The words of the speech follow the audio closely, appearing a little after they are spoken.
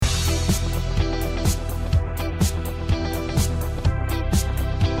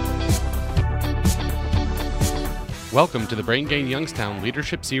Welcome to the Brain Gain Youngstown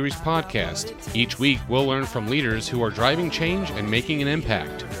Leadership Series podcast. Each week, we'll learn from leaders who are driving change and making an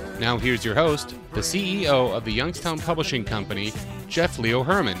impact. Now here's your host, the CEO of the Youngstown Publishing Company, Jeff Leo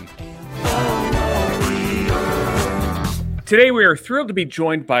Herman. Today, we are thrilled to be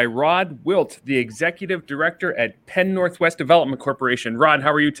joined by Rod Wilt, the Executive Director at Penn Northwest Development Corporation. Rod,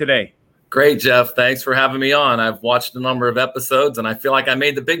 how are you today? Great, Jeff. Thanks for having me on. I've watched a number of episodes, and I feel like I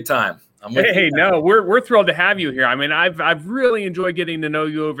made the big time. We're thrilled to have you here. I mean, I've really enjoyed getting to know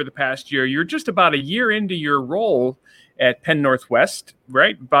you over the past year. You're just about a year into your role at Penn Northwest,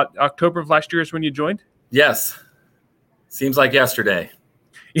 right? About October of last year is when you joined? Yes. Seems like yesterday.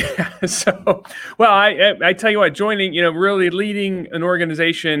 Yeah. So, well, I tell you what, joining, really leading an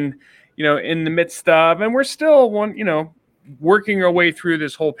organization, in the midst of, and we're still working our way through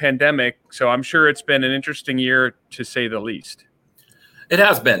this whole pandemic. So I'm sure it's been an interesting year to say the least. It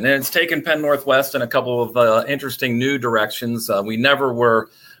has been, and it's taken Penn Northwest in a couple of interesting new directions. We never were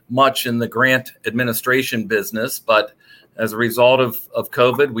much in the grant administration business, but as a result of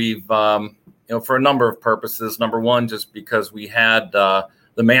COVID, we've, for a number of purposes. Number one, just because we had the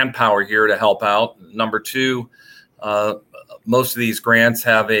manpower here to help out. Number two, most of these grants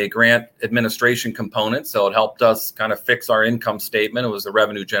have a grant administration component, so it helped us kind of fix our income statement. It was a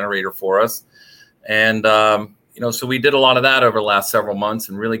revenue generator for us, and so we did a lot of that over the last several months,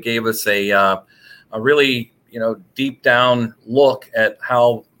 and really gave us a really deep down look at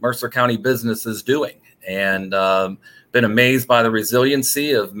how Mercer County business is doing, and been amazed by the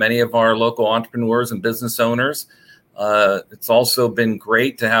resiliency of many of our local entrepreneurs and business owners. It's also been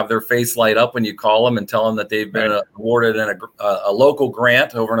great to have their face light up when you call them and tell them that they've been awarded a local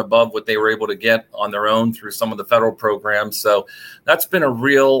grant over and above what they were able to get on their own through some of the federal programs. So that's been a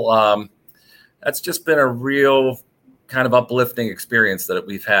real kind of uplifting experience that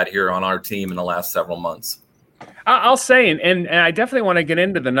we've had here on our team in the last several months. I'll say, and I definitely want to get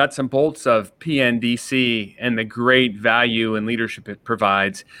into the nuts and bolts of PNDC and the great value and leadership it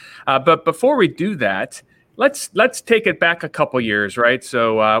provides. But before we do that, let's take it back a couple years, right?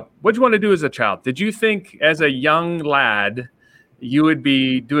 So what did you want to do as a child? Did you think as a young lad you would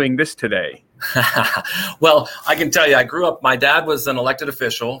be doing this today? Well, I can tell you, I grew up, my dad was an elected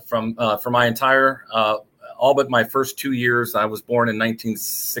official for my entire, all but my first 2 years. I was born in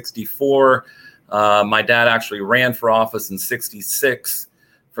 1964. My dad actually ran for office in 66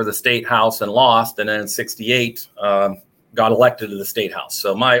 for the state house and lost. And then in 68, got elected to the state house.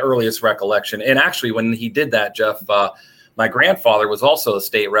 So my earliest recollection, and actually when he did that, Jeff, my grandfather was also a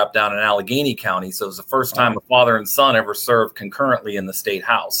state rep down in Allegheny County. So it was the first time a father and son ever served concurrently in the state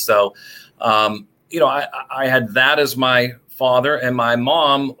house. So I had that as my father, and my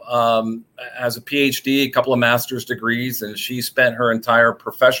mom has a PhD, a couple of master's degrees, and she spent her entire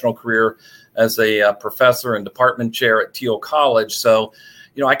professional career as a professor and department chair at Thiel College. So,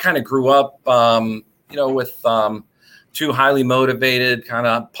 I kind of grew up, with two highly motivated kind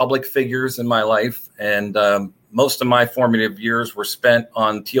of public figures in my life. And most of my formative years were spent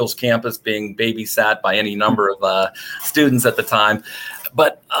on Thiel's campus being babysat by any number of students at the time.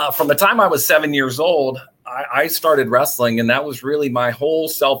 But from the time I was 7 years old, I started wrestling, and that was really my whole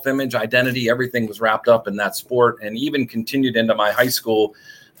self-image, identity. Everything was wrapped up in that sport, and even continued into my high school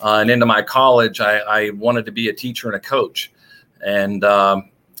and into my college. I wanted to be a teacher and a coach. And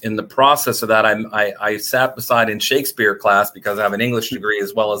in the process of that, I sat beside in Shakespeare class because I have an English degree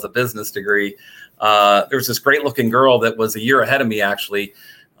as well as a business degree. There's this great-looking girl that was a year ahead of me, actually.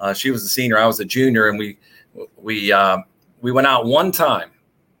 She was a senior, I was a junior, and we went out one time,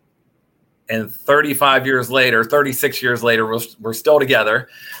 and 36 years later, we're still together.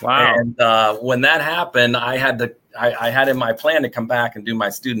 Wow. And when that happened, I had in my plan to come back and do my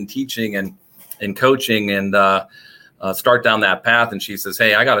student teaching and coaching and start down that path. And she says,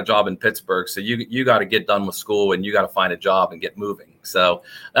 "Hey, I got a job in Pittsburgh, so you got to get done with school and you got to find a job and get moving." So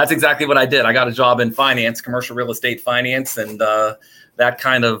that's exactly what I did. I got a job in finance, commercial real estate finance, and that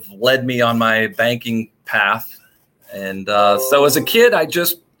kind of led me on my banking path. And so as a kid,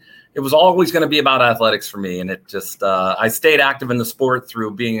 it was always going to be about athletics for me. And it just, I stayed active in the sport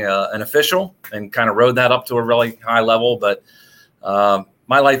through being an official and kind of rode that up to a really high level. But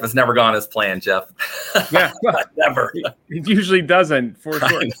my life has never gone as planned, Jeff. Yeah, never. It usually doesn't, for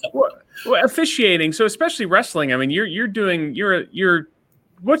sure. Well, officiating, so especially wrestling. I mean, you're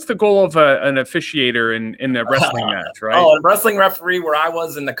what's the goal of an officiator in a wrestling match, right? A wrestling referee where I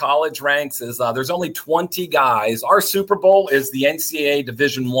was in the college ranks is there's only 20 guys. Our Super Bowl is the NCAA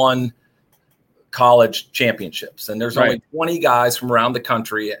Division I college championships. And there's only 20 guys from around the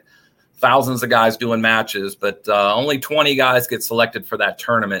country, thousands of guys doing matches, but only 20 guys get selected for that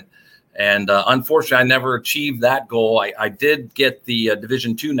tournament. And unfortunately, I never achieved that goal. I did get the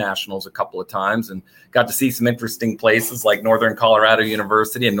Division II Nationals a couple of times and got to see some interesting places like Northern Colorado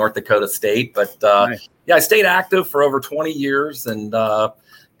University and North Dakota State. But Nice. I stayed active for over 20 years and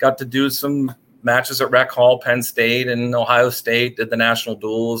got to do some matches at Rec Hall, Penn State, and Ohio State, did the national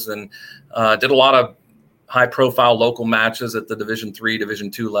duels, and did a lot of high-profile local matches at the Division III, Division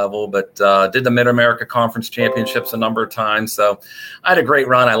II level, but did the Mid-America Conference Championships a number of times. So I had a great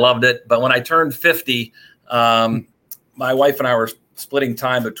run. I loved it. But when I turned 50, my wife and I were splitting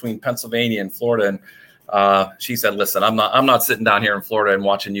time between Pennsylvania and Florida, and she said, "Listen, I'm not sitting down here in Florida and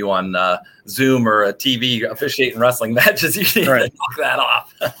watching you on Zoom or a TV officiating wrestling matches. You need to knock that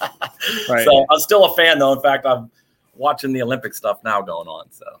off." Right. So I'm still a fan, though. In fact, I'm watching the Olympic stuff now going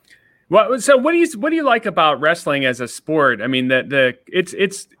on. So. Well, so what do you like about wrestling as a sport? I mean,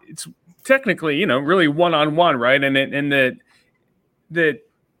 it's technically, really one-on-one, right? And the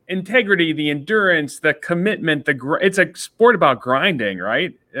integrity, the endurance, the commitment, it's a sport about grinding,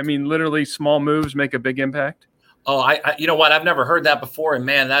 right? I mean, literally small moves make a big impact. Oh, I you know what? I've never heard that before, and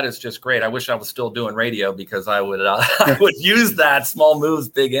man, that is just great. I wish I was still doing radio because I would I would use that small moves,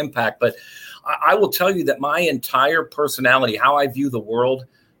 big impact. But I will tell you that my entire personality, how I view the world,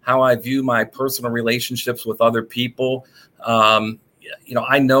 how I view my personal relationships with other people.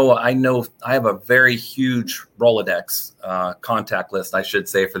 I know I have a very huge Rolodex contact list, I should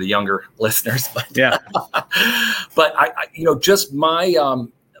say, for the younger listeners. But yeah, but just my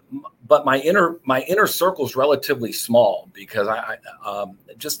inner circle is relatively small because I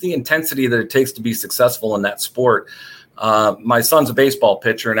just the intensity that it takes to be successful in that sport. My son's a baseball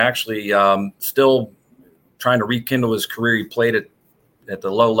pitcher and actually still trying to rekindle his career. He played at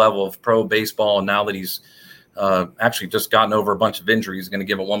the low level of pro baseball, and now that he's actually just gotten over a bunch of injuries, he's going to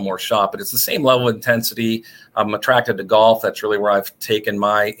give it one more shot. But it's the same level of intensity. I'm attracted to golf. That's really where I've taken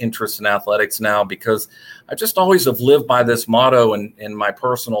my interest in athletics now, because I just always have lived by this motto in my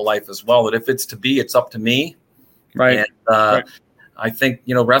personal life as well, that if it's to be, it's up to me. Right. And right. I think,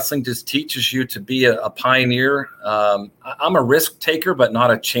 wrestling just teaches you to be a pioneer. I'm a risk taker, but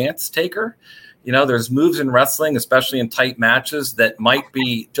not a chance taker. There's moves in wrestling, especially in tight matches, that might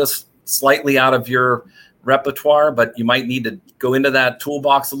be just slightly out of your repertoire, but you might need to go into that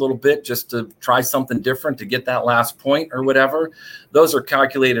toolbox a little bit just to try something different to get that last point or whatever. Those are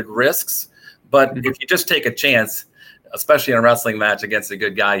calculated risks. But if you just take a chance, especially in a wrestling match against a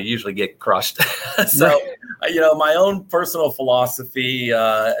good guy, you usually get crushed. So, my own personal philosophy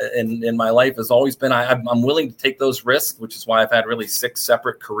in my life has always been I'm willing to take those risks, which is why I've had really 6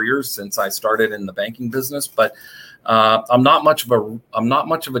 separate careers since I started in the banking business. But I'm not much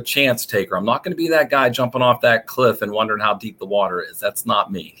of a chance taker. I'm not going to be that guy jumping off that cliff and wondering how deep the water is. That's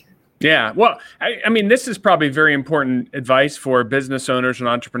not me. Yeah. Well, I mean, this is probably very important advice for business owners and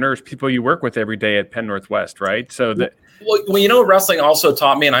entrepreneurs, people you work with every day at Penn Northwest, right? So that. Well, wrestling also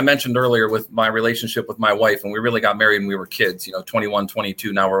taught me, and I mentioned earlier with my relationship with my wife, and we really got married when we were kids, 21,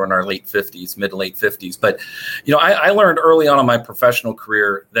 22. Now we're in our mid to late 50s. But, I learned early on in my professional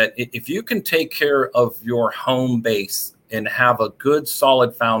career that if you can take care of your home base and have a good,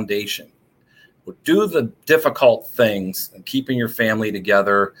 solid foundation, do the difficult things and keeping your family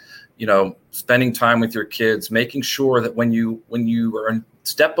together, spending time with your kids, making sure that when you are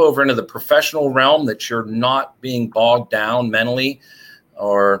step over into the professional realm, that you're not being bogged down mentally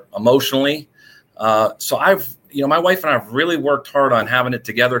or emotionally. So my wife and I have really worked hard on having it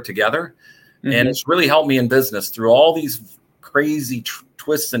together. Mm-hmm. And it's really helped me in business through all these crazy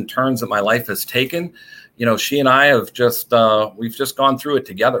twists and turns that my life has taken. She and I have we've just gone through it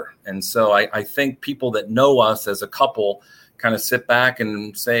together. And so I think people that know us as a couple kind of sit back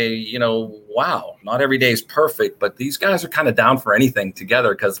and say, wow, not every day is perfect, but these guys are kind of down for anything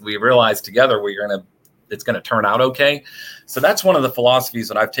together because we realize together it's going to turn out okay. So that's one of the philosophies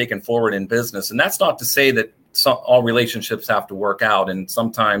that I've taken forward in business. And that's not to say that all relationships have to work out. And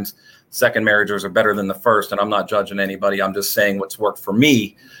sometimes second marriages are better than the first. And I'm not judging anybody. I'm just saying what's worked for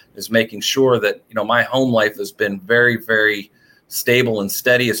me is making sure that, my home life has been very, very stable and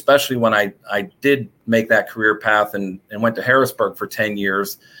steady, especially when I did make that career path and went to Harrisburg for 10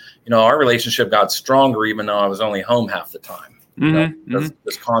 years. Our relationship got stronger, even though I was only home half the time.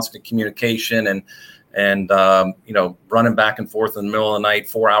 This constant communication and running back and forth in the middle of the night,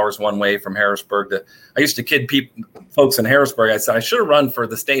 4 hours one way from Harrisburg. I used to kid folks in Harrisburg. I said, I should have run for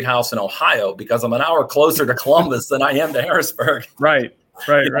the state house in Ohio because I'm an hour closer to Columbus than I am to Harrisburg. Right.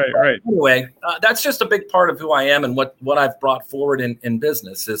 Anyway, that's just a big part of who I am and what I've brought forward in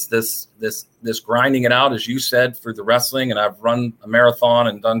business is this grinding it out, as you said, for the wrestling. And I've run a marathon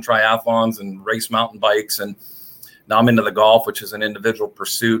and done triathlons and raced mountain bikes. And now I'm into the golf, which is an individual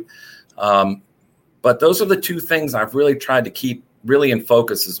pursuit. But those are the two things I've really tried to keep really in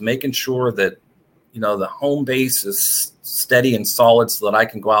focus, is making sure that, the home base is steady and solid so that I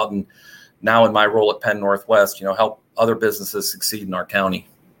can go out and now in my role at Penn Northwest, help other businesses succeed in our county.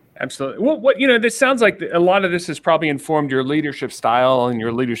 Absolutely. Well, this sounds like a lot of this has probably informed your leadership style and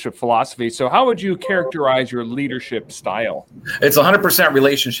your leadership philosophy. So how would you characterize your leadership style? It's 100%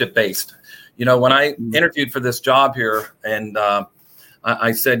 relationship based. When I interviewed for this job here, and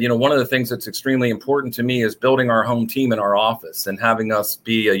I said, one of the things that's extremely important to me is building our home team in our office and having us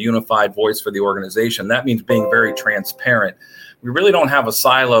be a unified voice for the organization. That means being very transparent. We really don't have a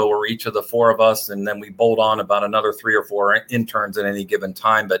silo where each of the four of us, and then we bolt on about another 3 or 4 interns at any given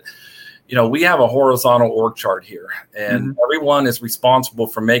time. But, we have a horizontal org chart here, and everyone is responsible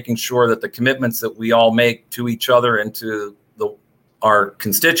for making sure that the commitments that we all make to each other and to our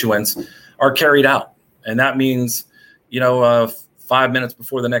constituents are carried out. And that means, 5 minutes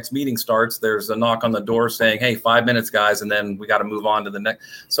before the next meeting starts, there's a knock on the door saying, hey, 5 minutes, guys, and then we got to move on to the next.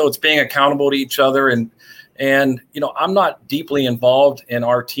 So it's being accountable to each other. And I'm not deeply involved in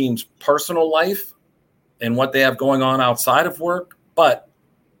our team's personal life and what they have going on outside of work, but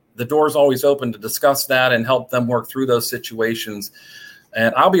the door is always open to discuss that and help them work through those situations.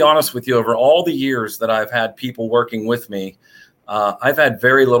 And I'll be honest with you, over all the years that I've had people working with me, I've had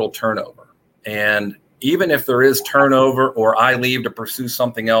very little turnover. And even if there is turnover or I leave to pursue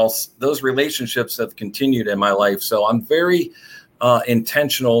something else, those relationships have continued in my life. So I'm very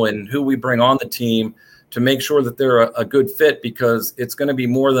intentional in who we bring on the team to make sure that they're a good fit, because it's going to be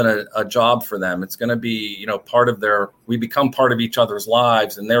more than a job for them. It's going to be, we become part of each other's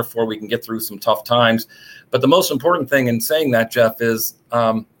lives, and therefore we can get through some tough times. But the most important thing in saying that, Jeff, is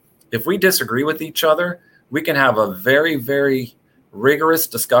if we disagree with each other, we can have a very, very rigorous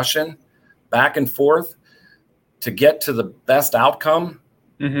discussion back and forth to get to the best outcome.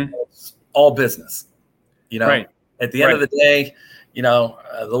 It's all business, Right. At the end of the day,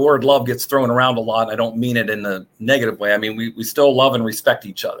 the word love gets thrown around a lot. I don't mean it in a negative way. I mean, we still love and respect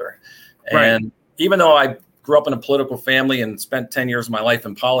each other. And even though I grew up in a political family and spent 10 years of my life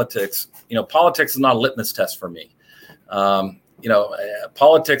in politics, politics is not a litmus test for me.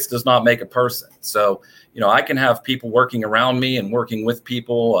 Politics does not make a person. So, I can have people working around me and working with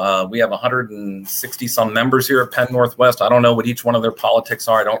people. We have 160 some members here at Penn Northwest. I don't know what each one of their politics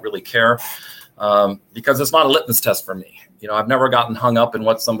are. I don't really care because it's not a litmus test for me. I've never gotten hung up in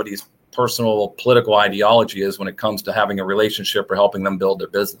what somebody's personal political ideology is when it comes to having a relationship or helping them build their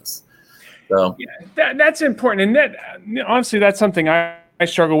business. So that's important. And that, honestly, that's something I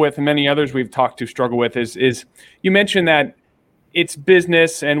struggle with, and many others we've talked to struggle with, is you mentioned that it's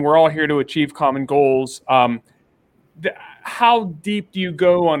business and we're all here to achieve common goals. How deep do you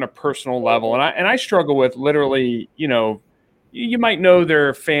go on a personal level? And I struggle with literally, you might know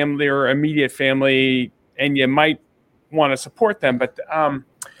their family or immediate family and you might want to support them, but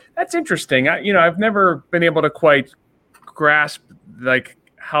that's interesting. I've never been able to quite grasp like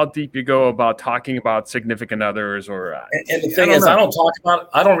how deep you go about talking about significant others or. And the thing is, I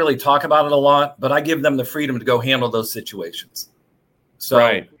don't really talk about it a lot, but I give them the freedom to go handle those situations.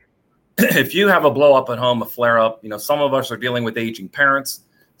 So if you have a blow up at home, a flare up, some of us are dealing with aging parents.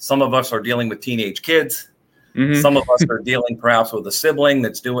 Some of us are dealing with teenage kids. Some of us are dealing perhaps with a sibling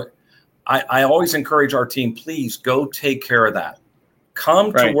that's doing. I always encourage our team, please go take care of that.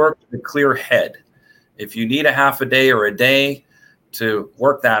 Come to work with a clear head. If you need a half a day or a day to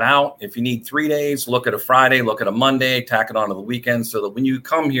work that out, if you need 3 days, look at a Friday, look at a Monday, tack it onto the weekend so that when you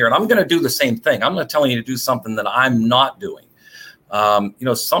come here, and I'm going to do the same thing. I'm going to tell you to do something that I'm not doing.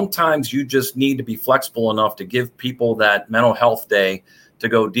 Sometimes you just need to be flexible enough to give people that mental health day to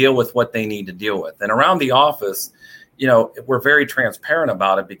go deal with what they need to deal with. And around the office, we're very transparent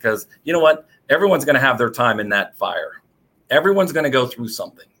about it because you know what? Everyone's going to have their time in that fire. Everyone's going to go through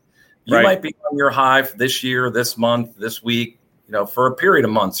something. You might be on your high this year, this month, this week, for a period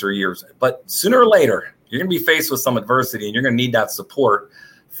of months or years. But sooner or later, you're going to be faced with some adversity and you're going to need that support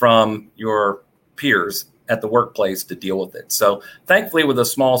from your peers at the workplace to deal with it. So thankfully, with a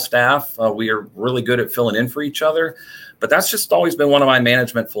small staff, we are really good at filling in for each other. But that's just always been one of my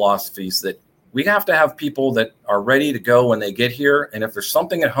management philosophies, that we have to have people that are ready to go when they get here. And if there's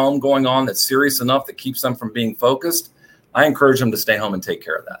something at home going on that's serious enough that keeps them from being focused, I encourage them to stay home and take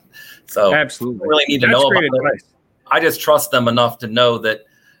care of that. So absolutely, really need to know about it. I just trust them enough to know that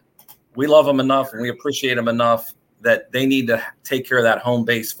we love them enough and we appreciate them enough that they need to take care of that home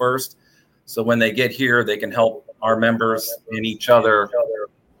base first. So when they get here, they can help our members and each other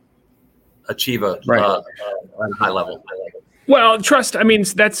achieve a high level. Well, trust. I mean,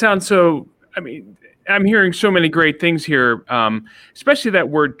 that sounds so. I mean, I'm hearing so many great things here, especially that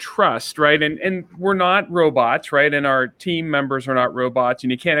word trust, right? And we're not robots, right? And our team members are not robots,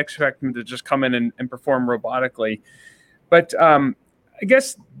 and you can't expect them to just come in and perform robotically. But I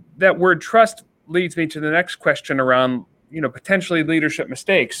guess that word trust leads me to the next question around, potentially leadership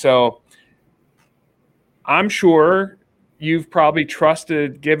mistakes. So I'm sure you've probably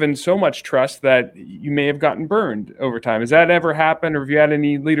given so much trust that you may have gotten burned over time. Has that ever happened, or have you had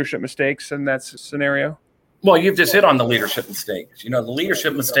any leadership mistakes in that scenario? Well, you've just hit on the leadership mistakes. The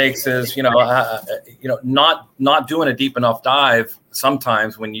leadership mistakes is, not doing a deep enough dive.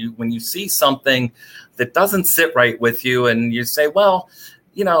 Sometimes when you see something that doesn't sit right with you, and you say, well,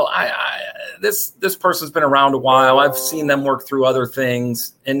 this person's been around a while. I've seen them work through other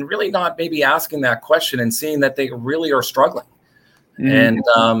things, and really not maybe asking that question and seeing that they really are struggling. And,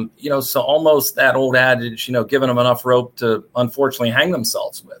 so almost that old adage, giving them enough rope to unfortunately hang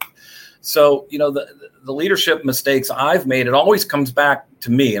themselves with. So, the leadership mistakes I've made, it always comes back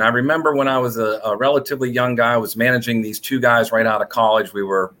to me. And I remember when I was a relatively young guy, I was managing these two guys right out of college. We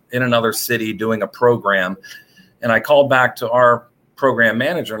were in another city doing a program, and I called back to our program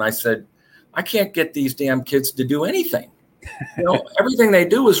manager and I said, I can't get these damn kids to do anything. Everything they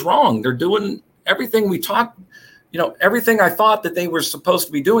do is wrong. They're doing everything we taught, everything I thought that they were supposed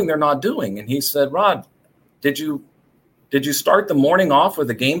to be doing, they're not doing. And he said, Rod, did you start the morning off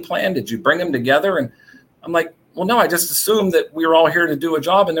with a game plan? Did you bring them together? And I'm like, well, no, I just assumed that we were all here to do a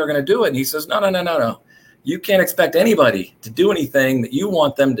job and they're going to do it. And he says, no. You can't expect anybody to do anything that you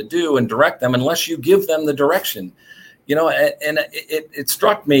want them to do and direct them unless you give them the direction. And it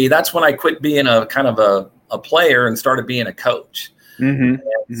struck me. That's when I quit being a kind of a player and started being a coach.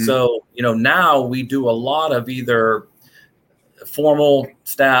 So, now we do a lot of either formal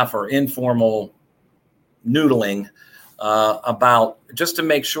staff or informal noodling about just to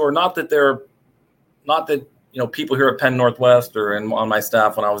make sure, not that people here at Penn Northwest or on my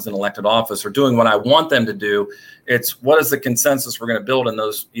staff when I was in elected office are doing what I want them to do. It's what is the consensus we're going to build in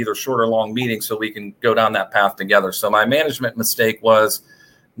those either short or long meetings so we can go down that path together. So my management mistake was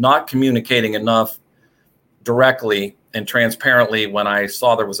not communicating enough directly and transparently when I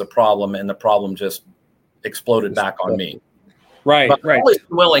saw there was a problem, and the problem just exploded back on me. Right. But I'm always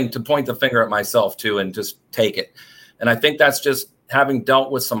willing to point the finger at myself too and just take it. And I think that's just having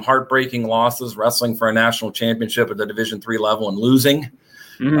dealt with some heartbreaking losses, wrestling for a national championship at the Division III level and losing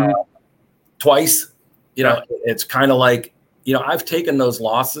twice. It's kind of like, I've taken those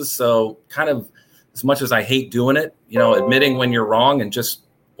losses. So kind of as much as I hate doing it, admitting when you're wrong and just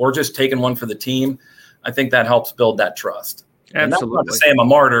taking one for the team, I think that helps build that trust. Absolutely. And that's not to say I'm a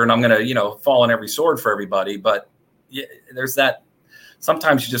martyr and I'm going to, fall on every sword for everybody, but there's that.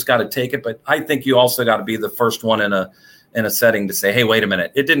 Sometimes you just got to take it. But I think you also got to be the first one in a setting to say, hey, wait a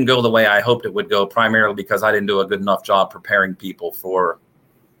minute, it didn't go the way I hoped it would go, primarily because I didn't do a good enough job preparing people for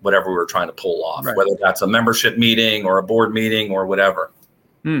whatever we were trying to pull off, whether that's a membership meeting or a board meeting or whatever.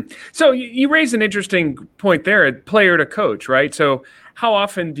 So you raise an interesting point there, player to coach, right? So how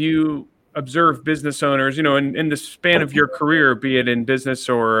often do you observe business owners, in the span of your career, be it in business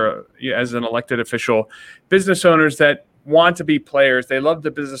or as an elected official, business owners that want to be players, they love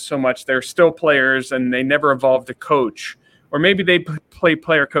the business so much, they're still players and they never evolved to coach, or maybe they play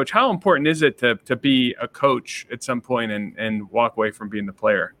player coach. How important is it to be a coach at some point and walk away from being the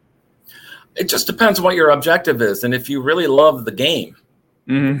player? It just depends what your objective is. And if you really love the game,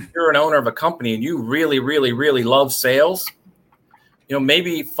 if you're an owner of a company and you really, really, really love sales,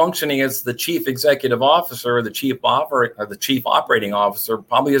 maybe functioning as the chief executive officer or the chief operating officer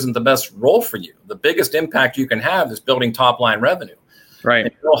probably isn't the best role for you. The biggest impact you can have is building top line revenue. Right.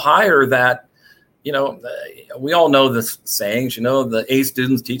 And you'll hire that, we all know the sayings, the A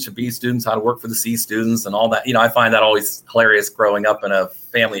students teach the B students how to work for the C students and all that. I find that always hilarious growing up in a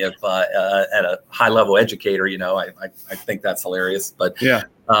family of at a high level educator. I think that's hilarious. But yeah.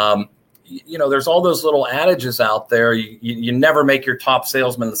 There's all those little adages out there. You never make your top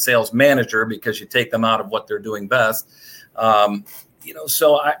salesman the sales manager because you take them out of what they're doing best.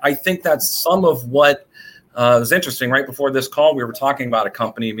 So I think that's some of what was interesting. Right before this call, we were talking about a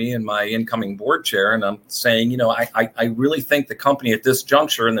company, me and my incoming board chair, and I'm saying, I really think the company at this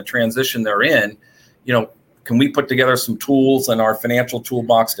juncture in the transition they're in, can we put together some tools in our financial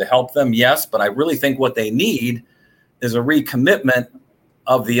toolbox to help them? Yes, but I really think what they need is a recommitment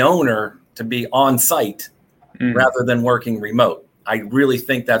of the owner to be on site rather than working remote. I really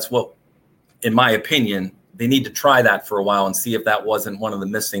think that's what, in my opinion, they need to try that for a while and see if that wasn't one of the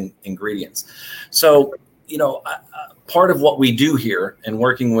missing ingredients. So, part of what we do here and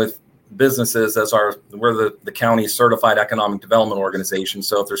working with businesses as we're the county certified economic development organization.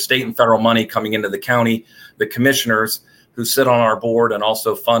 So if there's state and federal money coming into the county, the commissioners who sit on our board and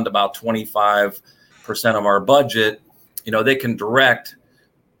also fund about 25% of our budget, they can direct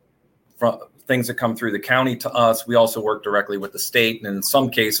from things that come through the county to us. We also work directly with the state, and in some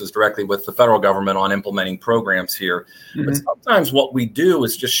cases directly with the federal government on implementing programs here. Mm-hmm. But sometimes what we do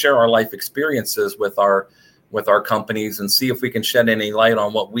is just share our life experiences with our companies and see if we can shed any light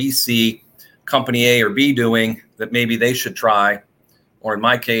on what we see company A or B doing that maybe they should try. Or in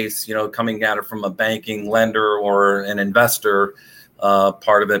my case, coming at it from a banking lender or an investor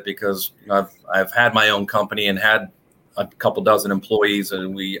part of it, because I've had my own company and had a couple dozen employees,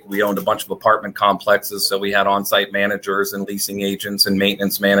 and we owned a bunch of apartment complexes. So we had on-site managers and leasing agents and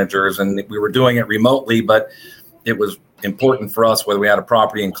maintenance managers, and we were doing it remotely, but it was important for us, whether we had a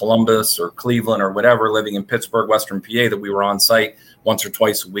property in Columbus or Cleveland or whatever, living in Pittsburgh, Western PA, that we were on site once or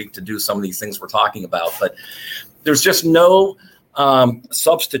twice a week to do some of these things we're talking about. But there's just no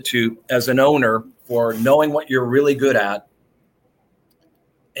substitute as an owner for knowing what you're really good at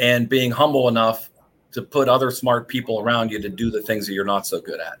and being humble enough to put other smart people around you to do the things that you're not so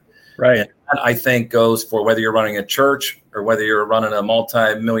good at. Right. And that, I think, goes for whether you're running a church or whether you're running a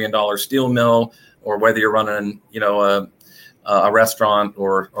multi-million-dollar steel mill or whether you're running, a restaurant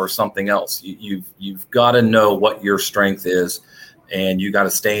or something else. You've got to know what your strength is, and you got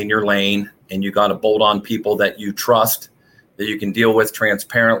to stay in your lane, and you got to bolt on people that you trust, that you can deal with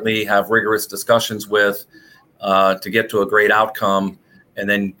transparently, have rigorous discussions with, to get to a great outcome, and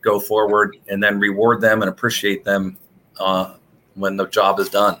then go forward and then reward them and appreciate them when the job is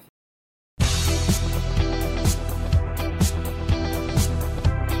done.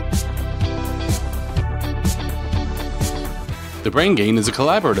 The Brain Gain is a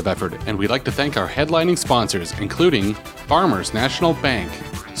collaborative effort, and we'd like to thank our headlining sponsors, including Farmers National Bank,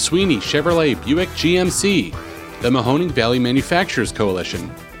 Sweeney Chevrolet Buick GMC, the Mahoning Valley Manufacturers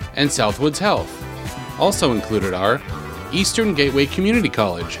Coalition, and Southwoods Health. Also included are Eastern Gateway Community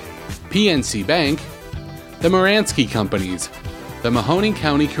College, PNC Bank, the Moransky Companies, the Mahoning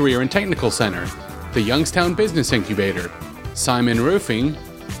County Career and Technical Center, the Youngstown Business Incubator, Simon Roofing,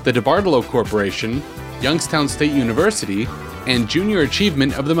 the DeBartolo Corporation, Youngstown State University, and Junior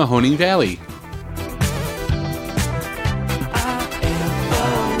Achievement of the Mahoning Valley.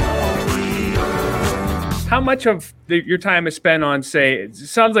 How much of your time is spent on, say, it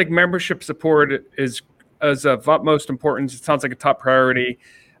sounds like membership support is of utmost importance. It sounds like a top priority.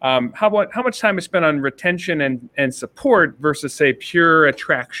 How much time is spent on retention and support versus, say, pure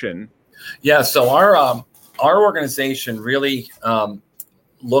attraction? Yeah, so our organization really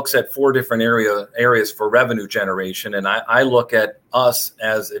looks at 4 different areas for revenue generation, and I look at us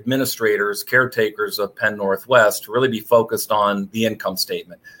as administrators, caretakers of Penn Northwest to really be focused on the income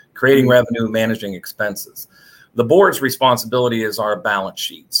statement, creating revenue, managing expenses. The board's responsibility is our balance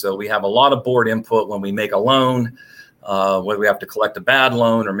sheet. So we have a lot of board input when we make a loan, whether we have to collect a bad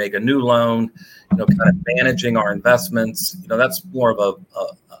loan or make a new loan, kind of managing our investments. That's more of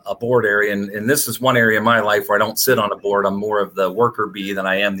a board area. And this is one area in my life where I don't sit on a board. I'm more of the worker bee than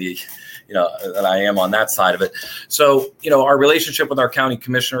I am than I am on that side of it. So, our relationship with our county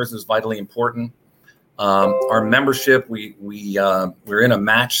commissioners is vitally important. Our membership, we're in a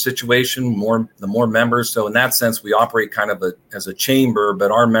match situation, the more members. So in that sense, we operate kind of as a chamber,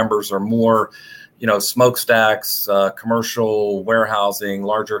 but our members are more, smokestacks, commercial warehousing,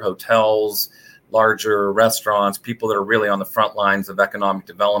 larger hotels, larger restaurants, people that are really on the front lines of economic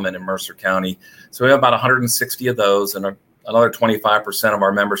development in Mercer County. So we have about 160 of those, and another 25% of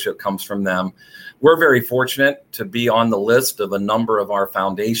our membership comes from them. We're very fortunate to be on the list of a number of our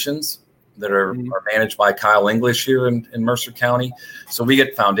foundations that are managed by Kyle English here in Mercer County. So we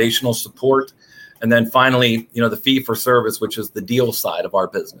get foundational support. And then finally, the fee for service, which is the deal side of our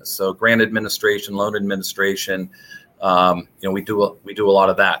business. So grant administration, loan administration, we do a lot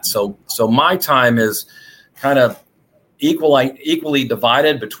of that. So my time is kind of equally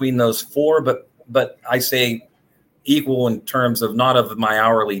divided between those 4, but I say equal in terms of not of my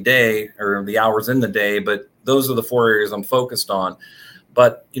hourly day or the hours in the day, but those are the 4 areas I'm focused on.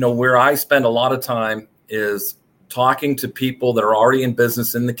 But, where I spend a lot of time is talking to people that are already in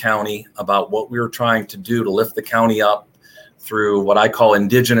business in the county about what we're trying to do to lift the county up through what I call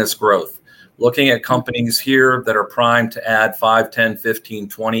indigenous growth, looking at companies here that are primed to add 5, 10, 15,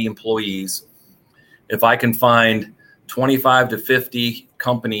 20 employees. If I can find 25 to 50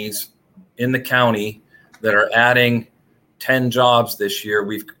 companies in the county that are adding 10 jobs this year,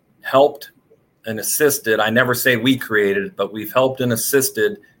 we've helped and assisted. I never say we created, but we've helped and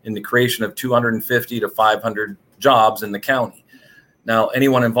assisted in the creation of 250 to 500 jobs in the county. Now,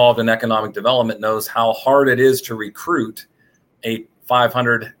 anyone involved in economic development knows how hard it is to recruit a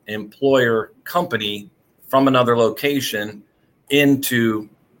 500 employer company from another location into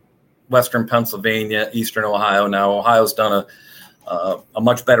Western Pennsylvania, Eastern Ohio. Now, Ohio's done a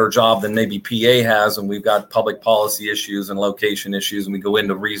much better job than maybe PA has, and we've got public policy issues and location issues, and we go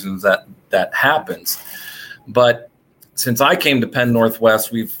into reasons that happens. But since I came to Penn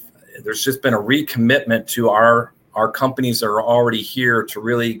Northwest, there's just been a recommitment to our companies that are already here to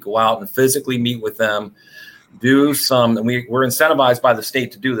really go out and physically meet with them, do some, and we're incentivized by the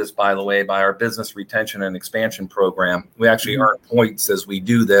state to do this, by the way, by our business retention and expansion program. We actually earn points as we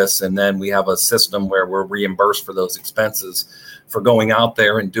do this, and then we have a system where we're reimbursed for those expenses for going out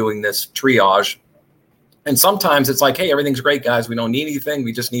there and doing this triage. And sometimes it's like, hey, everything's great, guys. We don't need anything.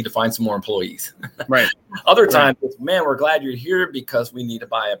 We just need to find some more employees. Right. Other times, it's, man, we're glad you're here because we need to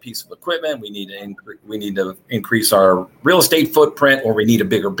buy a piece of equipment. We need to increase our real estate footprint, or we need a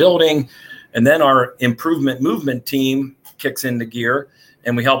bigger building. And then our improvement movement team kicks into gear,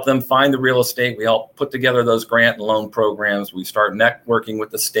 and we help them find the real estate. We help put together those grant and loan programs. We start networking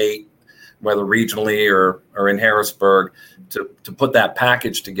with the state, whether regionally or in Harrisburg, to put that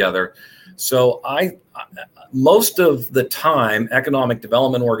package together. So most of the time, economic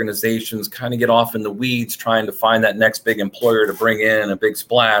development organizations kind of get off in the weeds trying to find that next big employer to bring in a big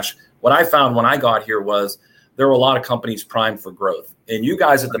splash. What I found when I got here was there were a lot of companies primed for growth. And you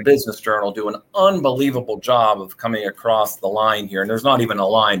guys at the Business Journal do an unbelievable job of coming across the line here. And there's not even a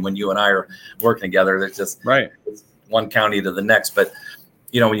line when you and I are working together. There's just it's one county to the next. But,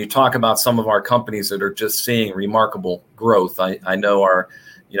 when you talk about some of our companies that are just seeing remarkable growth, I know our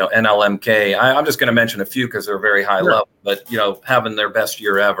NLMK, I'm just going to mention a few because they're very high level, but, having their best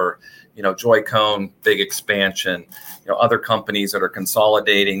year ever, Joy Cone, big expansion, other companies that are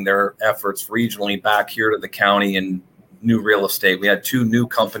consolidating their efforts regionally back here to the county and new real estate. We had 2 new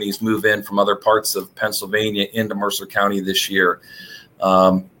companies move in from other parts of Pennsylvania into Mercer County this year.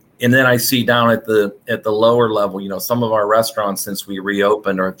 And then I see down at the lower level, some of our restaurants since we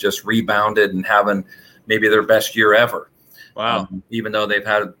reopened have just rebounded and having maybe their best year ever. Wow. Even though they've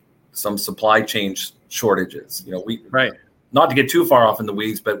had some supply chain shortages, Right. Not to get too far off in the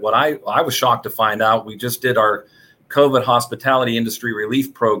weeds, but what I was shocked to find out, we just did our COVID hospitality industry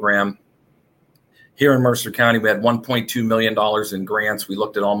relief program here in Mercer County. We had $1.2 million in grants. We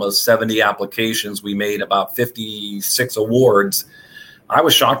looked at almost 70 applications. We made about 56 awards. I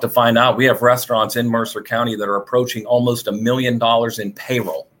was shocked to find out we have restaurants in Mercer County that are approaching almost $1 million in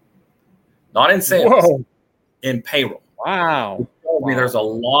payroll, not in sales, in payroll. Wow. There's a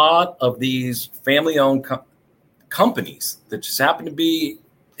lot of these family-owned companies that just happen to be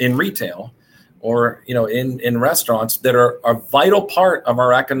in retail or, in restaurants that are a vital part of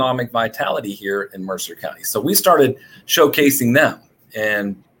our economic vitality here in Mercer County. So we started showcasing them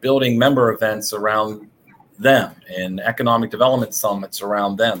and building member events around them and economic development summits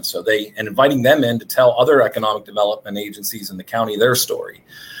around them. And inviting them in to tell other economic development agencies in the county their story.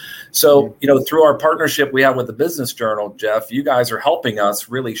 So, through our partnership we have with the Business Journal, Jeff, you guys are helping us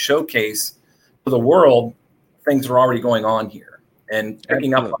really showcase to the world things that are already going on here. And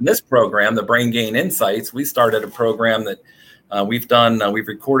picking up on this program, the Brain Gain Insights, we started a program that we've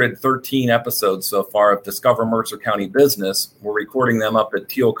recorded 13 episodes so far of Discover Mercer County Business. We're recording them up at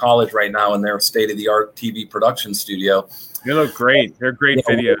Teal College right now in their state-of-the-art TV production studio. They look great. They're great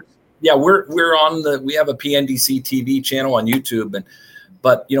videos. Yeah, we have a PNDC TV channel on YouTube,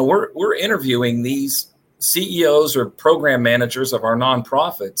 but we're interviewing these CEOs or program managers of our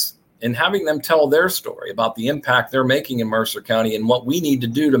nonprofits and having them tell their story about the impact they're making in Mercer County and what we need to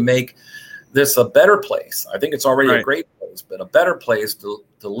do to make this a better place. I think it's already a great place, but a better place to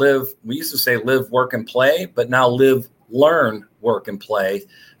live. We used to say live, work, and play, but now live, learn, work, and play.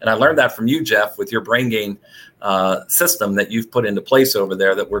 And I learned that from you, Jeff, with your Brain Gain system that you've put into place over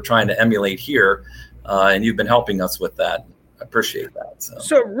there that we're trying to emulate here. And you've been helping us with that. I appreciate that.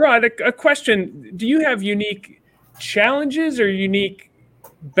 So Rod, a question. Do you have unique challenges or unique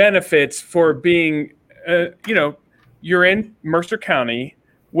benefits for being, you're in Mercer County,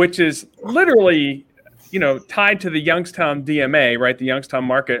 which is literally, tied to the Youngstown DMA, right? The Youngstown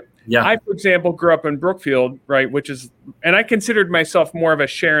market. Yeah. I, for example, grew up in Brookfield, right? And I considered myself more of a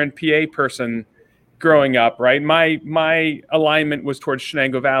Sharon, PA person growing up, right? My alignment was towards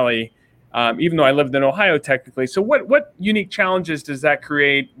Shenango Valley, even though I lived in Ohio technically. So what unique challenges does that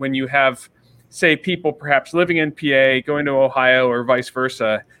create when you have, say, people perhaps living in PA, going to Ohio or vice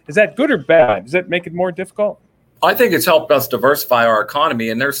versa? Is that good or bad? Does that make it more difficult? I think it's helped us diversify our economy,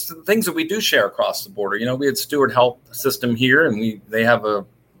 and there's things that we do share across the border. We had Steward Health System here, and they have a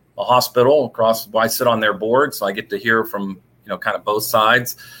hospital across. I sit on their board, so I get to hear from kind of both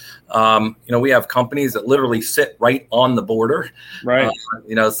sides. We have companies that literally sit right on the border, right?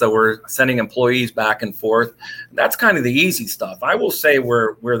 So we're sending employees back and forth. That's kind of the easy stuff. I will say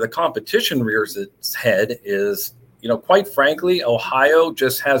where the competition rears its head is, quite frankly, Ohio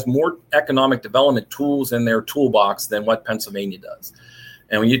just has more economic development tools in their toolbox than what Pennsylvania does.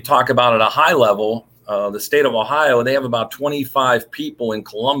 And when you talk about at a high level, the state of Ohio, they have about 25 people in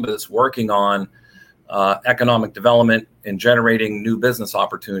Columbus working on economic development and generating new business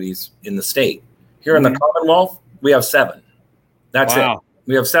opportunities in the state. Here in the Commonwealth, we have 7. That's it.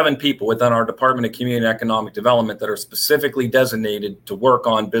 We have 7 people within our Department of Community and Economic Development that are specifically designated to work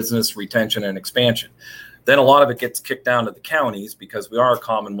on business retention and expansion. Then a lot of it gets kicked down to the counties because we are a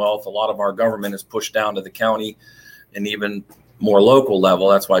Commonwealth. A lot of our government is pushed down to the county and even more local level.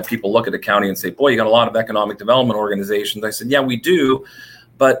 That's why people look at the county and say, boy, you got a lot of economic development organizations. I said, yeah, we do.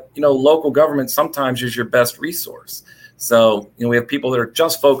 But, local government sometimes is your best resource. So, we have people that are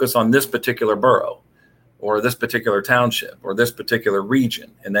just focused on this particular borough or this particular township or this particular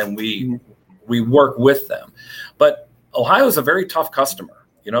region. And then we work with them. But Ohio is a very tough customer.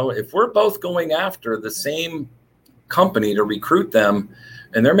 If we're both going after the same company to recruit them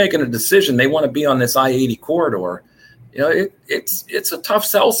and they're making a decision, they want to be on this I-80 corridor, it's a tough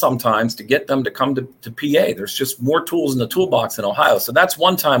sell sometimes to get them to come to PA. There's just more tools in the toolbox in Ohio. So that's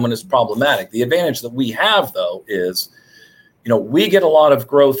one time when it's problematic. The advantage that we have, though, is, we get a lot of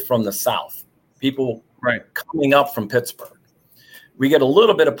growth from the South, people coming up from Pittsburgh. We get a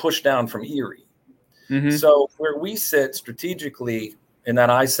little bit of push down from Erie. So where we sit strategically in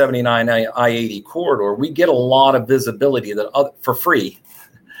that I-79, I-80 corridor, we get a lot of visibility for free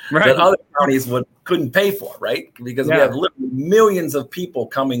that other counties couldn't pay for, right? Because we have literally millions of people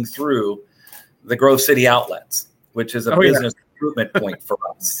coming through the Grove City outlets, which is a business recruitment point for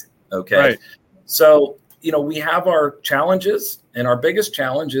us. Okay. So, we have our challenges, and our biggest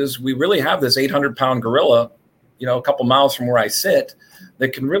challenge is we really have this 800-pound gorilla, a couple miles from where I sit,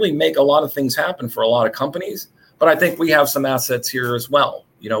 that can really make a lot of things happen for a lot of companies. But I think we have some assets here as well.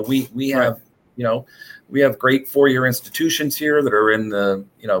 We have, we have great 4-year institutions here that are in the,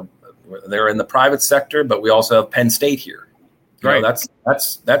 they're in the private sector, but we also have Penn State here. That's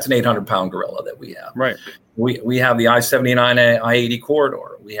an 800-pound gorilla that we have. We have the I-79, I-80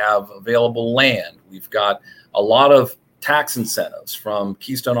 corridor. We have available land. We've got a lot of tax incentives from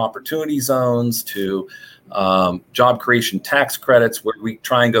Keystone Opportunity Zones to job creation tax credits, where we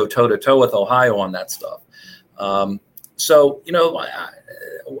try and go toe-to-toe with Ohio on that stuff. So,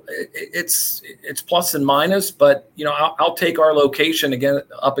 it's plus and minus, but, I'll take our location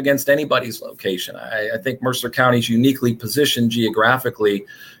up against anybody's location. I think Mercer County is uniquely positioned geographically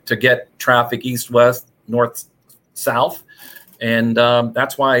to get traffic east, west, north, south. And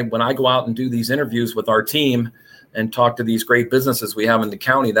that's why when I go out and do these interviews with our team and talk to these great businesses we have in the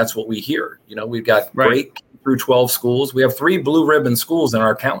county, that's what we hear. We've got great K through 12 schools. We have 3 blue ribbon schools in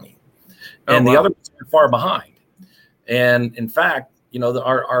our county, and the others are far behind. And in fact,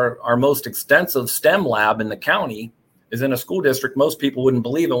 our most extensive STEM lab in the county is in a school district. Most people wouldn't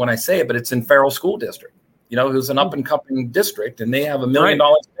believe it when I say it, but it's in Farrell School District, who's an up and coming district, and they have $1 million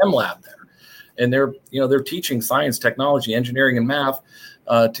STEM lab there. And they're teaching science, technology, engineering, and math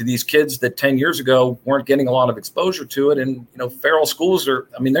to these kids that 10 years ago weren't getting a lot of exposure to it. And, Farrell schools they're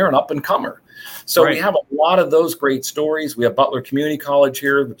an up and comer. So we have a lot of those great stories. We have Butler Community College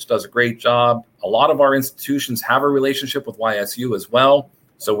here, which does a great job. A lot of our institutions have a relationship with YSU as well.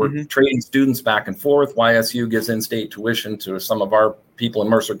 So we're trading students back and forth. YSU gives in-state tuition to some of our people in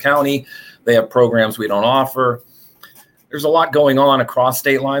Mercer County. They have programs we don't offer. There's a lot going on across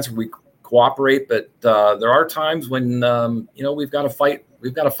state lines where we cooperate, but there are times when, we've got to fight.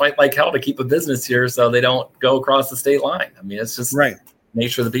 We've got to fight like hell to keep a business here so they don't go across the state line. It's just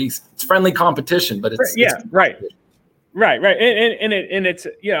nature of the beast. It's friendly competition, but it's right. And it's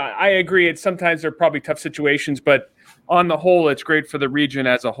I agree. It's sometimes they're probably tough situations, but on the whole, it's great for the region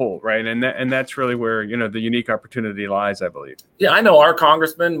as a whole, right? And that's really where the unique opportunity lies, I believe. Yeah, I know our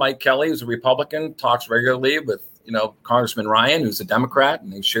Congressman Mike Kelly, who's a Republican, talks regularly with Congressman Ryan, who's a Democrat,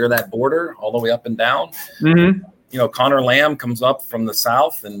 and they share that border all the way up and down. Connor Lamb comes up from the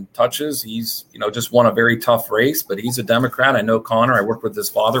South and touches. He's, just won a very tough race, but he's a Democrat. I know Connor. I worked with his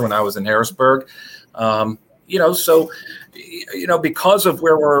father when I was in Harrisburg. So, because of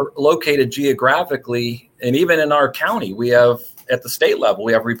where we're located geographically, and even in our county, we have at the state level,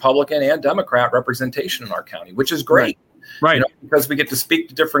 we have Republican and Democrat representation in our county, which is great. Because we get to speak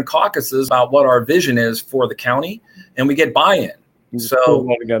to different caucuses about what our vision is for the county, and we get buy-in. So pull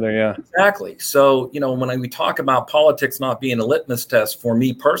it all together, yeah. Exactly. So, when we talk about politics not being a litmus test for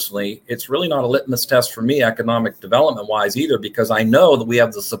me personally, it's really not a litmus test for me economic development wise either, because I know that we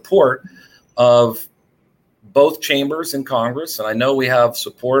have the support of both chambers in Congress, and I know we have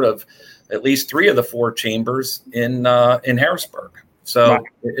support of at least 3 of the 4 chambers in Harrisburg. So right.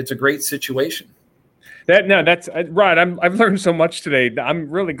 It's a great situation. That's right. I've learned so much today. I'm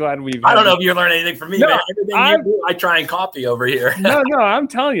really glad we've. I don't know if you learned anything from me. No, man. Everything you do, I try and copy over here. no, I'm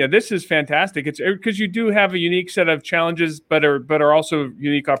telling you, this is fantastic. It's because you do have a unique set of challenges, but are also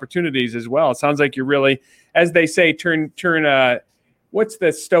unique opportunities as well. It sounds like you're really, as they say, turn. What's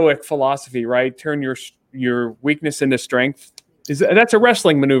the Stoic philosophy, right? Turn your weakness into strength. That's a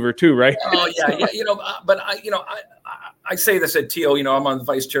wrestling maneuver too, right? Oh yeah. But I say this at TO, I'm on the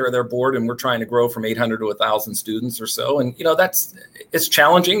vice chair of their board, and we're trying to grow from 800 to 1,000 students or so. And, it's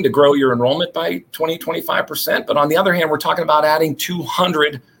challenging to grow your enrollment by 25%. But on the other hand, we're talking about adding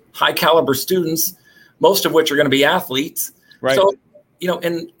 200 high caliber students, most of which are going to be athletes. Right. So,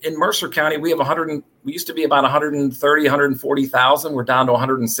 in Mercer County, we used to be about 130, 140,000. We're down to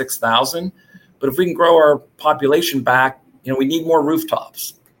 106,000. But if we can grow our population back, we need more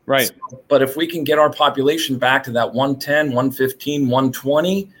rooftops. Right. So, but if we can get our population back to that 110, 115,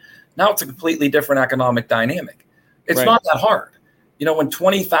 120, now it's a completely different economic dynamic. It's right. Not that hard. When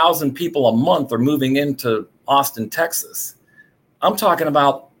 20,000 people a month are moving into Austin, Texas, I'm talking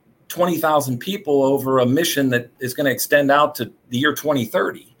about 20,000 people over a mission that is going to extend out to the year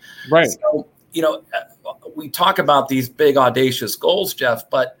 2030. Right. So, we talk about these big audacious goals, Jeff,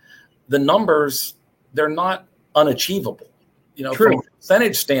 but the numbers, they're not unachievable. True. From a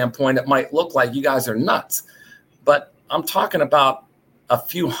percentage standpoint, it might look like you guys are nuts, but I'm talking about a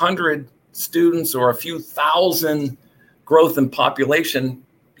few hundred students or a few thousand growth in population.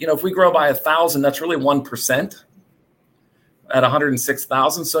 If we grow by 1,000, that's really 1% at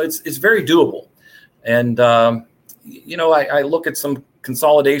 106,000. So it's very doable. And, I look at some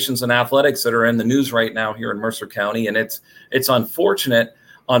consolidations in athletics that are in the news right now here in Mercer County, and it's unfortunate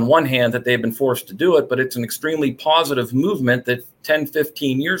on one hand that they've been forced to do it, but it's an extremely positive movement that 10,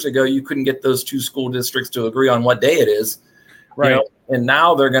 15 years ago, you couldn't get those 2 school districts to agree on what day it is. Right. And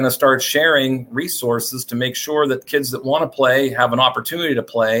now they're going to start sharing resources to make sure that kids that want to play have an opportunity to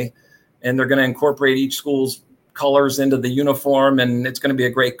play. And they're going to incorporate each school's colors into the uniform, and it's going to be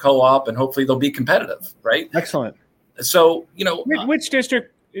a great co-op, and hopefully they'll be competitive. Right. Excellent. So, which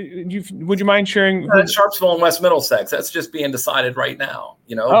district? Would you mind sharing? Sharpsville and West Middlesex. That's just being decided right now.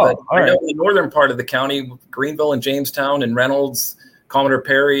 But I know the northern part of the county, Greenville and Jamestown and Reynolds, Commodore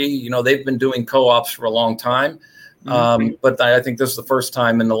Perry, they've been doing co-ops for a long time. Mm-hmm. But I think this is the first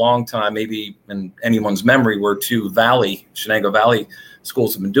time in a long time, maybe in anyone's memory, where 2 Shenango Valley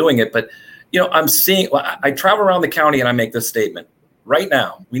schools have been doing it. But, I travel around the county and I make this statement. Right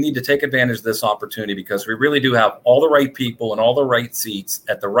now, we need to take advantage of this opportunity because we really do have all the right people and all the right seats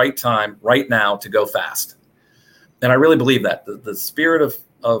at the right time right now to go fast. And I really believe that. The spirit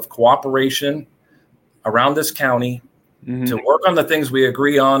of cooperation around this county mm-hmm. to work on the things we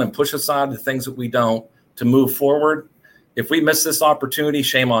agree on and push aside the things that we don't to move forward. If we miss this opportunity,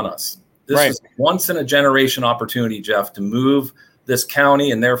 shame on us. This right. is once in a generation opportunity, Jeff, to move this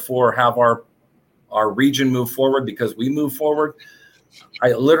county and therefore have our region move forward because we move forward.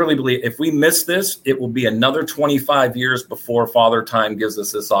 I literally believe if we miss this, it will be another 25 years before Father Time gives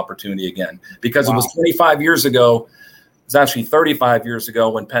us this opportunity again. Because It was 25 years ago. It was actually 35 years ago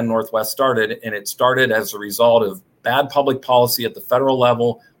when Penn Northwest started. And it started as a result of bad public policy at the federal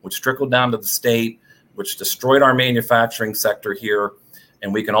level, which trickled down to the state, which destroyed our manufacturing sector here.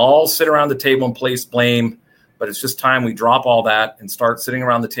 And we can all sit around the table and place blame. But it's just time we drop all that and start sitting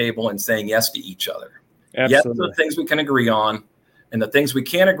around the table and saying yes to each other. Absolutely. Yes to the things we can agree on. And the things we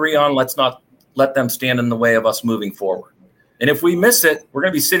can't agree on, let's not let them stand in the way of us moving forward. And if we miss it, we're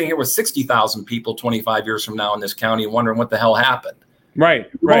going to be sitting here with 60,000 people 25 years from now in this county wondering what the hell happened. Right.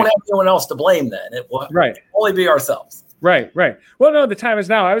 We won't have anyone else to blame then. It will only be ourselves. Right. Well, no, the time is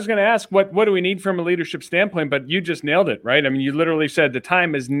now. I was going to ask what do we need from a leadership standpoint, but you just nailed it, right? I mean, you literally said the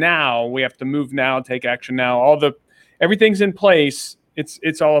time is now. We have to move now, take action now. Everything's in place.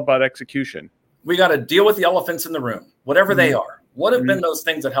 It's all about execution. We got to deal with the elephants in the room, whatever they are. What have been those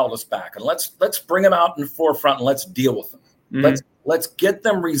things that held us back? And let's bring them out in the forefront and let's deal with them. Mm-hmm. Let's get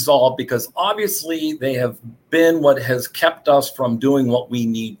them resolved because obviously they have been what has kept us from doing what we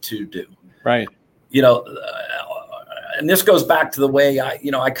need to do. Right. And this goes back to the way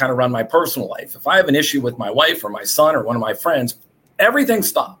I kind of run my personal life. If I have an issue with my wife or my son or one of my friends, everything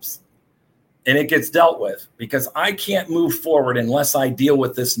stops and it gets dealt with because I can't move forward unless I deal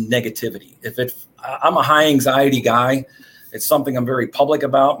with this negativity. I'm a high anxiety guy. It's something I'm very public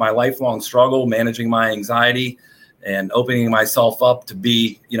about, my lifelong struggle, managing my anxiety and opening myself up to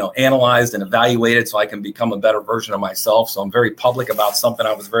be, analyzed and evaluated so I can become a better version of myself. So I'm very public about something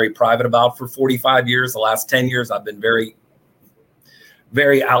I was very private about for 45 years. The last 10 years, I've been very,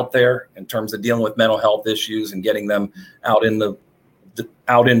 very out there in terms of dealing with mental health issues and getting them out into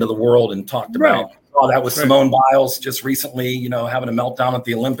the world and talked about. Right. Oh, that was Simone Biles just recently, having a meltdown at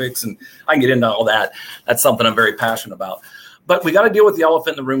the Olympics, and I can get into all that. That's something I'm very passionate about. But we got to deal with the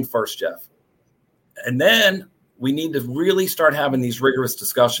elephant in the room first, Jeff. And then we need to really start having these rigorous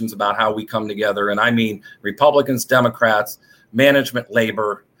discussions about how we come together. And I mean Republicans, Democrats, management,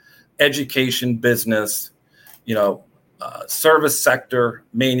 labor, education, business, service sector,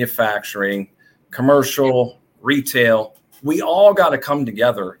 manufacturing, commercial, retail. We all got to come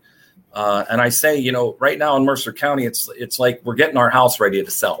together. And I say, right now in Mercer County, it's like we're getting our house ready to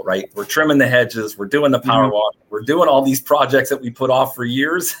sell, right? We're trimming the hedges. We're doing the power wash. We're doing all these projects that we put off for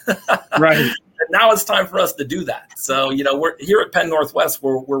years. Right. And now it's time for us to do that. So, we're here at Penn Northwest,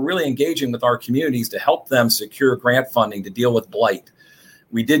 we're really engaging with our communities to help them secure grant funding to deal with blight.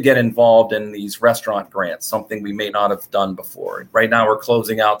 We did get involved in these restaurant grants, something we may not have done before. Right now, we're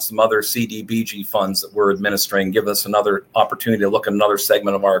closing out some other CDBG funds that we're administering, give us another opportunity to look at another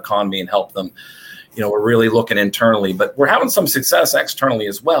segment of our economy and help them. We're really looking internally, but we're having some success externally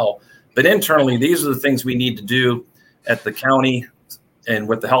as well. But internally, these are the things we need to do at the county and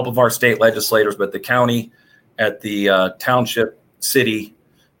with the help of our state legislators, but the county, at the township, city,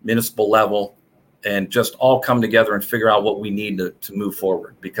 municipal level, and just all come together and figure out what we need to move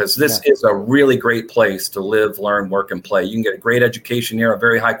forward, because this is a really great place to live, learn, work, and play. You can get a great education here, a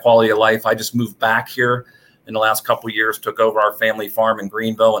very high quality of life. I just moved back here in the last couple of years, took over our family farm in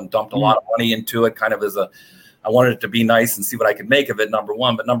Greenville and dumped a lot of money into it, kind of I wanted it to be nice and see what I could make of it, number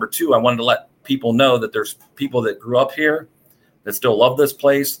one. But number two, I wanted to let people know that there's people that grew up here that still love this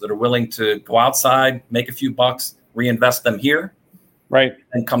place, that are willing to go outside, make a few bucks, reinvest them here, right,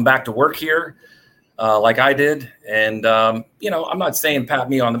 and come back to work here. Like I did. And, I'm not saying pat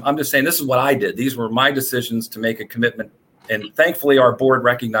me on them. I'm just saying this is what I did. These were my decisions to make a commitment. And thankfully, our board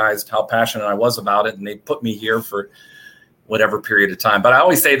recognized how passionate I was about it. And they put me here for whatever period of time. But I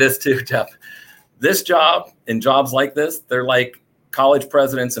always say this too, Jeff. This job and jobs like this, they're like college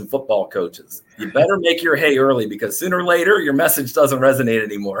presidents and football coaches. You better make your hay early, because sooner or later, your message doesn't resonate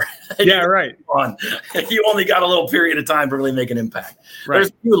anymore. Yeah, right. You only got a little period of time to really make an impact. Right. There's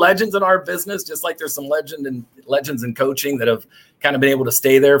a few legends in our business, just like there's some legends in coaching that have kind of been able to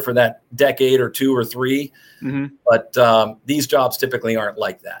stay there for that decade or two or three. Mm-hmm. But these jobs typically aren't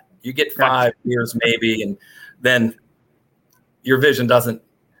like that. You get 5 years maybe, and then your vision doesn't,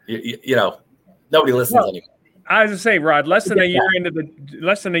 nobody listens anymore. I was gonna say, Rod, less than a year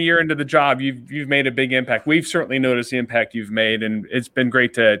into the job, you've made a big impact. We've certainly noticed the impact you've made, and it's been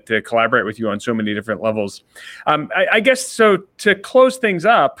great to collaborate with you on so many different levels. I guess so. To close things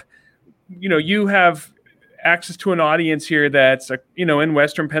up, you have access to an audience here that's in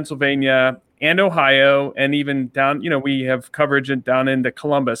Western Pennsylvania and Ohio, and even down. We have coverage down into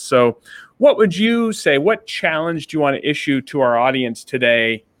Columbus. So, what would you say? What challenge do you want to issue to our audience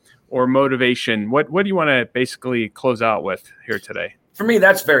today? Or motivation? What do you want to basically close out with here today? For me,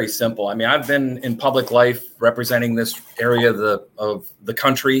 that's very simple. I mean, I've been in public life representing this area of the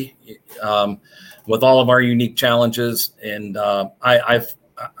country with all of our unique challenges. And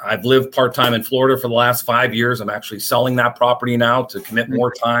I've lived part-time in Florida for the last 5 years. I'm actually selling that property now to commit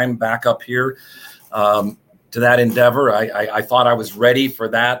more time back up here to that endeavor. I thought I was ready for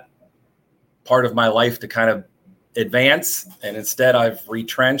that part of my life to kind of advance, and instead I've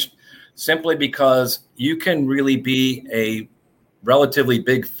retrenched, simply because you can really be a relatively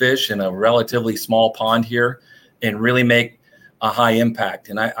big fish in a relatively small pond here and really make a high impact.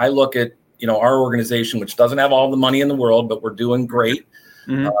 And I look at, our organization, which doesn't have all the money in the world, but we're doing great.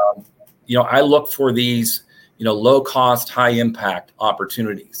 Mm-hmm. I look for these, low cost, high impact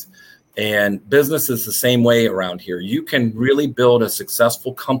opportunities, and business is the same way around here. You can really build a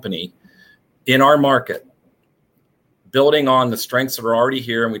successful company in our market, building on the strengths that are already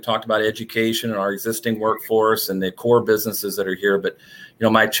here. And we talked about education and our existing workforce and the core businesses that are here. But,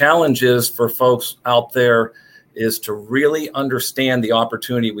 my challenge is for folks out there is to really understand the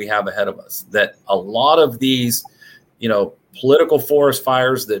opportunity we have ahead of us, that a lot of these, political forest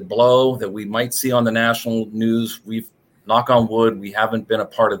fires that blow that we might see on the national news, we've, knock on wood, we haven't been a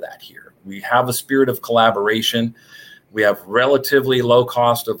part of that here. We have a spirit of collaboration. We have relatively low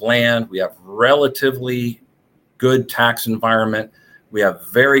cost of land. We have relatively good tax environment. We have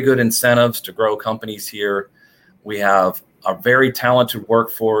very good incentives to grow companies here. We have a very talented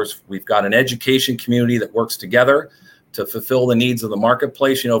workforce. We've got an education community that works together, to fulfill the needs of the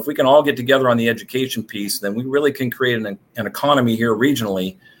marketplace. If we can all get together on the education piece, then we really can create an economy here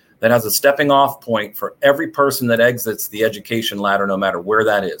regionally that has a stepping off point for every person that exits the education ladder, no matter where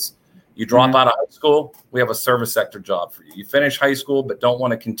that is. You drop out of high school, we have a service sector job for you. You finish high school but don't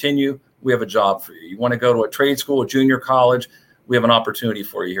want to continue, we have a job for you. You want to go to a trade school, a junior college, we have an opportunity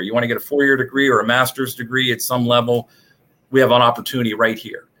for you here. You want to get a 4-year degree or a master's degree at some level, we have an opportunity right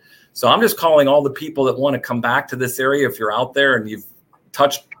here. So I'm just calling all the people that want to come back to this area. If you're out there and you've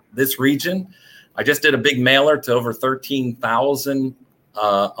touched this region, I just did a big mailer to over 13,000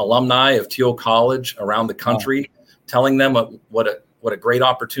 alumni of Thiel College around the country, telling them what a great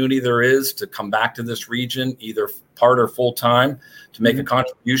opportunity there is to come back to this region, either part or full time, to make a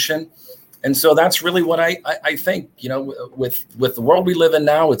contribution. And so that's really what I think, with the world we live in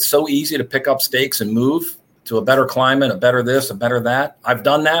now, it's so easy to pick up stakes and move to a better climate, a better this, a better that. I've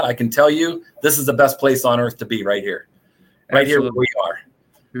done that. I can tell you, this is the best place on earth to be right here. Right Absolutely. Here where we are.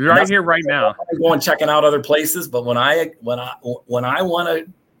 Right here, right now. I'm going checking out other places, but when I want to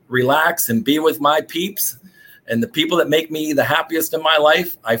relax and be with my peeps and the people that make me the happiest in my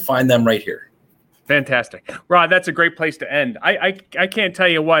life, I find them right here. Fantastic. Rod, that's a great place to end. I can't tell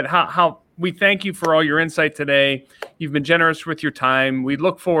you how we thank you for all your insight today. You've been generous with your time. We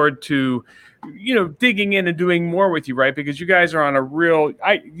look forward to digging in and doing more with you, right? Because you guys are on a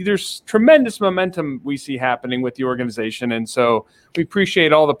there's tremendous momentum we see happening with the organization. And so we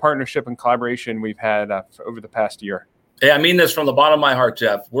appreciate all the partnership and collaboration we've had over the past year. Hey, I mean this from the bottom of my heart,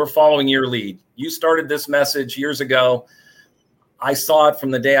 Jeff. We're following your lead. You started this message years ago. I saw it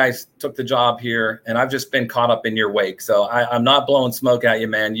from the day I took the job here, and I've just been caught up in your wake. So I'm not blowing smoke at you,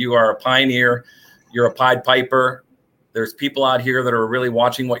 man. You are a pioneer. You're a Pied Piper. There's people out here that are really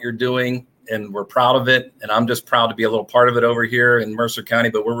watching what you're doing, and we're proud of it. And I'm just proud to be a little part of it over here in Mercer County,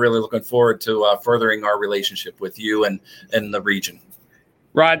 but we're really looking forward to furthering our relationship with you and the region.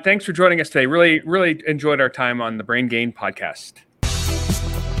 Rod, thanks for joining us today. Really, really enjoyed our time on the Brain Gain podcast.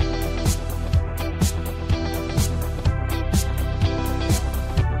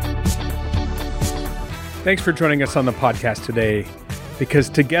 Thanks for joining us on the podcast today, because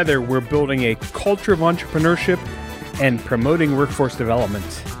together we're building a culture of entrepreneurship and promoting workforce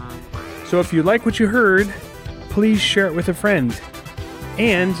development. So if you like what you heard, please share it with a friend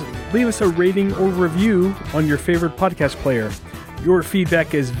and leave us a rating or review on your favorite podcast player. Your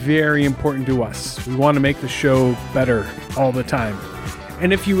feedback is very important to us. We want to make the show better all the time.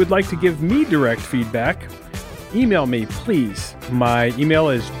 And if you would like to give me direct feedback, email me, please. My email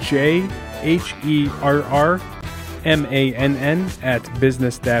is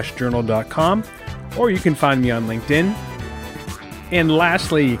jherrmann@business-journal.com, or you can find me on LinkedIn. And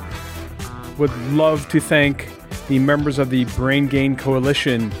lastly, would love to thank the members of the Brain Gain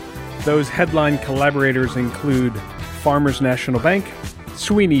Coalition. Those headline collaborators include Farmers National Bank,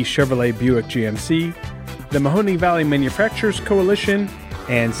 Sweeney Chevrolet Buick GMC, the Mahoning Valley Manufacturers Coalition,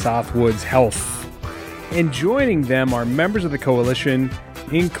 and Southwoods Health. And joining them are members of the coalition,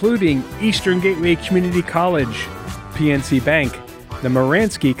 including Eastern Gateway Community College, PNC Bank, the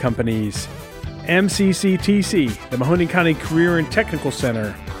Moransky Companies, MCCTC, the Mahoning County Career and Technical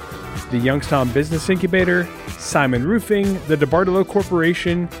Center, the Youngstown Business Incubator, Simon Roofing, the DeBartolo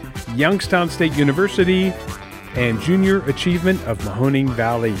Corporation, Youngstown State University, and Junior Achievement of Mahoning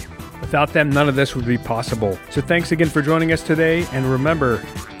Valley. Without them, none of this would be possible. So thanks again for joining us today. And remember,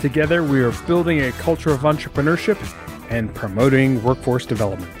 together we are building a culture of entrepreneurship and promoting workforce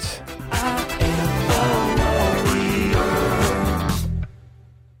development.